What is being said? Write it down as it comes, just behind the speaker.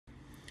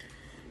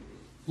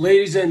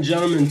Ladies and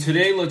gentlemen,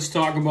 today let's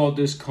talk about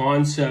this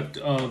concept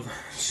of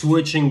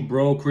switching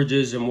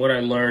brokerages and what I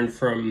learned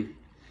from,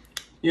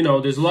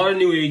 there's a lot of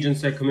new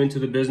agents that come into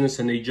the business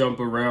and they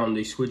jump around.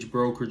 They switch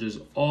brokerages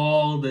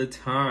all the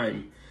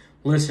time.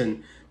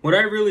 Listen, what I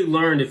really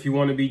learned, if you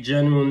want to be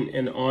genuine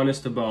and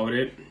honest about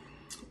it,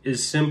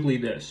 is simply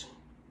this.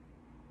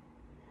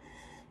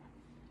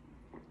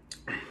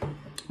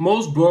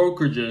 Most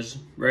brokerages,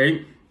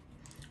 right,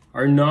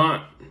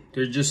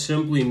 they're just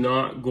simply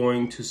not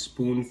going to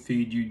spoon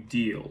feed you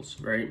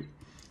deals, right?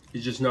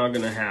 It's just not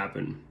going to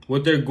happen.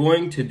 What they're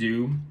going to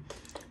do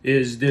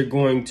is they're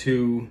going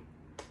to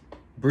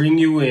bring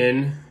you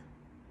in,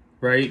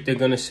 right? They're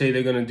going to say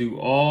they're going to do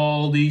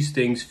all these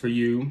things for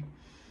you.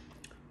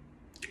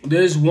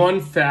 There's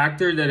one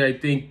factor that I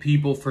think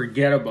people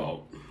forget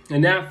about,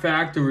 and that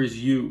factor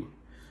is you.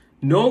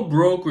 No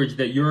brokerage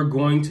that you're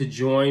going to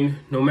join,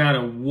 no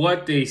matter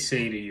what they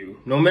say to you,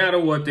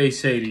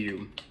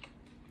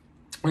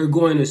 are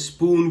going to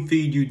spoon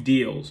feed you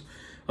deals.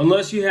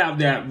 Unless you have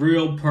that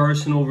real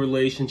personal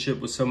relationship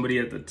with somebody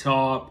at the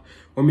top,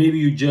 or maybe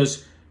you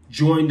just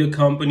joined the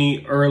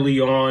company early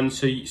on,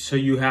 so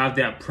you have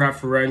that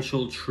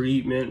preferential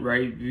treatment,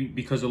 right?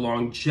 Because of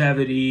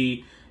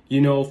longevity,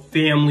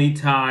 family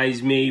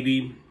ties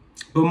maybe.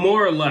 But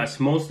more or less,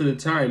 most of the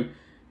time,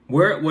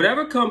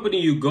 whatever company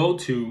you go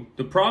to,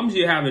 the problems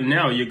you're having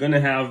now, you're going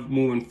to have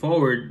moving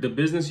forward. The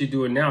business you're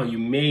doing now, you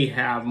may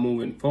have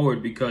moving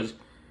forward because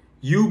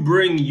you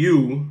bring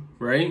you,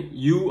 right?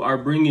 You are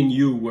bringing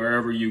you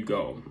wherever you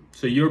go.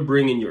 So you're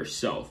bringing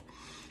yourself.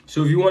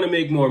 So if you want to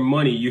make more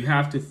money, you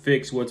have to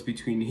fix what's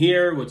between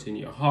here, what's in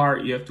your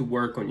heart. You have to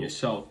work on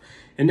yourself.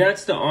 And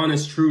that's the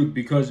honest truth,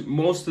 because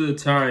most of the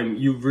time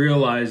you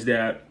realize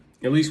that,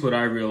 at least what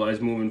I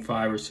realized moving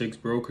 5 or 6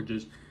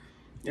 brokerages,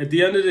 at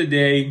the end of the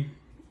day,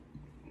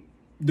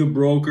 the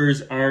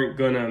brokers aren't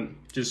going to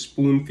just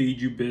spoon feed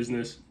you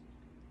business.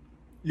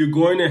 You're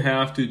going to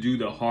have to do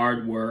the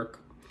hard work.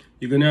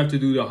 You're going to have to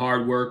do the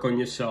hard work on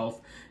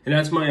yourself. And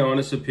that's my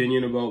honest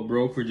opinion about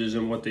brokerages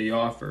and what they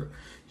offer.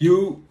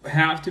 You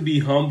have to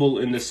be humble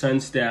in the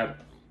sense that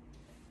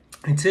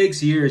it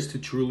takes years to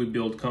truly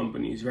build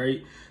companies,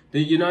 right?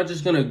 That you're not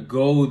just going to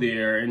go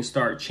there and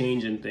start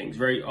changing things,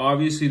 right?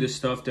 Obviously, the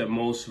stuff that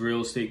most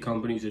real estate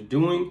companies are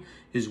doing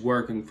is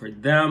working for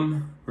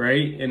them,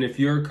 right? And if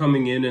you're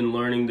coming in and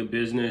learning the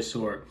business,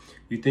 or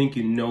you think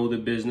you know the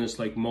business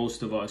like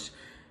most of us,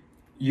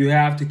 you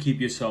have to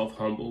keep yourself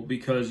humble,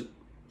 because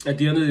at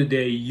the end of the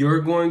day, you're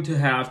going to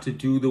have to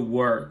do the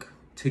work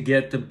to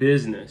get the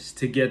business,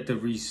 to get the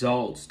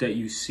results that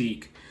you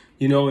seek.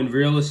 In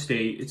real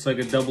estate, it's like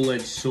a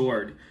double-edged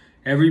sword.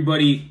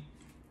 Everybody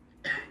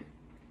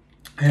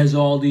has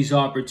all these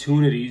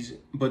opportunities,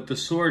 but the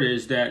sword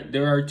is that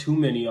there are too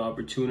many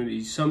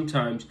opportunities.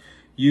 Sometimes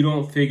you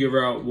don't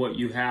figure out what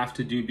you have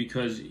to do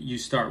because you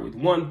start with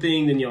one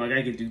thing, then you're like,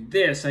 I can do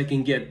this, I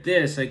can get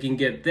this, I can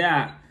get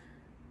that.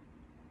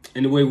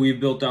 And the way we've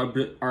built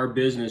our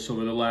business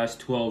over the last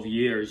 12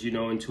 years,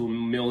 into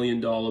 $1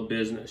 million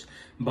business,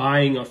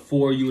 buying a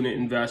 4-unit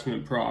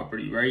investment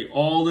property, right?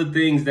 All the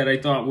things that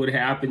I thought would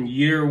happen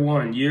year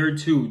 1, year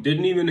 2,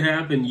 didn't even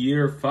happen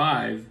year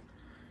 5,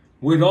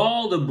 with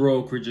all the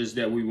brokerages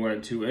that we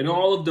went to and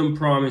all of them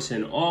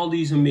promising all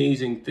these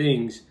amazing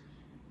things.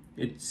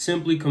 It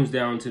simply comes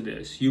down to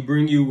this. You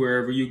bring you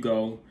wherever you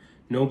go.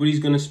 Nobody's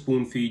going to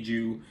spoon feed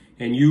you.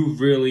 And you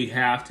really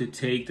have to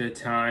take the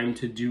time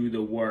to do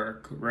the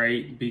work,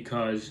 right?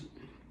 Because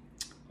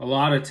a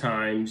lot of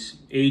times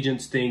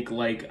agents think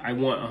like, I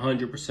want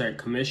 100%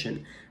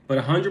 commission,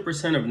 but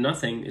 100% of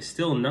nothing is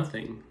still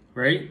nothing,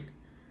 right?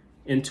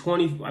 In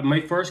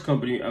my first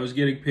company, I was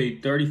getting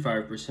paid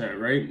 35%,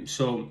 right?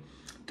 So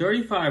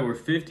 35 or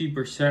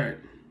 50%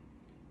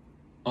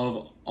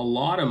 of a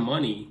lot of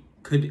money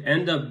could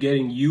end up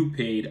getting you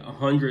paid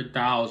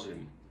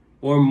 $100,000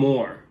 or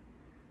more,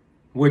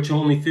 which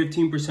only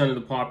 15% of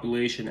the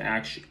population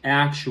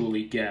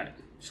actually get.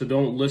 So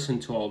don't listen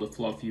to all the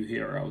fluff you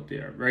hear out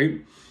there, right?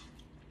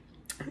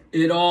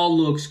 It all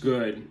looks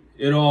good.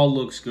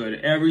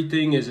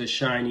 Everything is a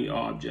shiny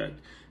object.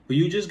 But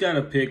you just got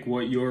to pick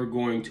what you're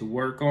going to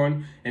work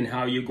on and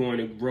how you're going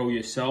to grow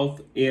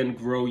yourself and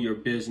grow your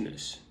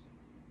business.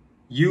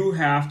 You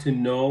have to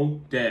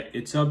know that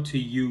it's up to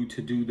you to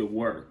do the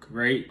work,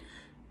 right?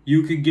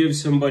 You could give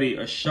somebody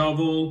a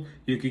shovel.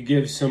 You could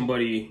give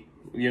somebody,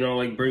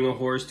 like bring a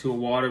horse to a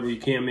water where you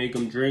can't make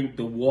them drink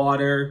the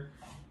water,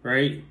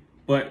 right?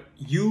 But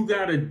you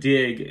got to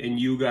dig and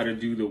you got to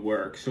do the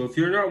work. So if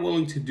you're not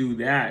willing to do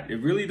that, it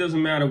really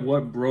doesn't matter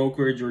what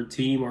brokerage or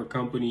team or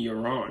company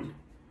you're on.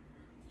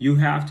 You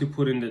have to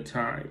put in the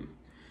time,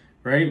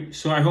 right?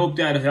 So I hope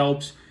that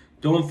helps.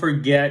 Don't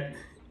forget,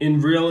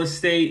 in real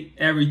estate,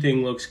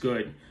 everything looks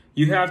good.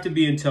 You have to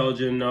be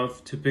intelligent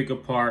enough to pick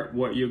apart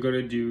what you're going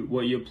to do,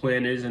 what your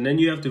plan is, and then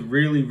you have to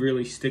really,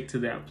 really stick to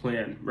that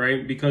plan,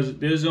 right? Because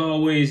there's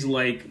always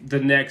like the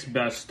next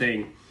best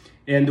thing.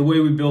 And the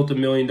way we built $1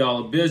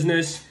 million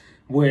business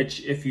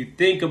which if you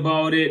think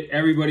about it,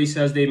 everybody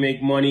says they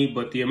make money,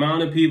 but the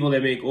amount of people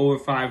that make over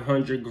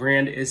 500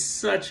 grand is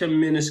such a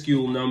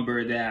minuscule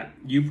number that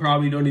you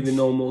probably don't even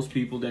know most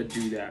people that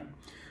do that.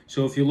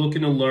 So if you're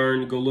looking to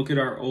learn, go look at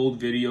our old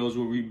videos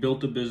where we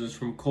built a business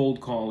from cold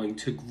calling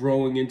to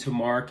growing into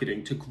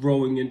marketing to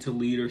growing into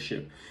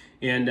leadership.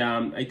 And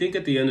I think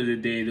at the end of the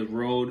day, the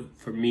road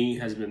for me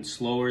has been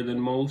slower than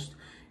most.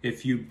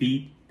 If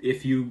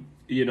you're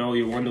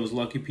one of those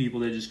lucky people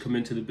that just come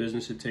into the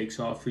business, it takes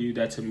off for you,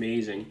 that's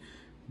amazing.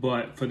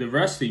 But for the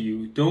rest of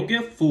you, don't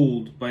get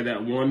fooled by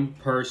that one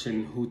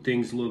person who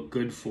things look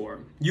good for.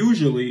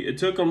 Usually, it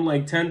took them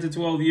like 10 to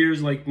 12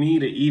 years like me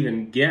to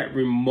even get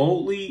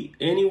remotely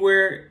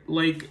anywhere,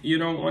 like,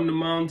 on the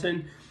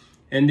mountain.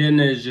 And then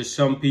there's just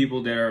some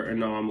people that are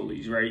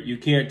anomalies, right? You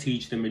can't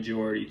teach the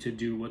majority to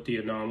do what the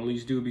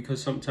anomalies do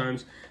because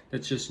sometimes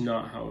that's just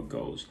not how it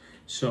goes.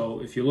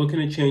 So if you're looking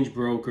to change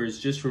brokers,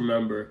 just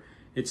remember,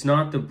 it's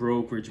not the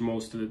brokerage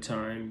most of the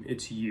time,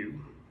 it's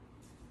you.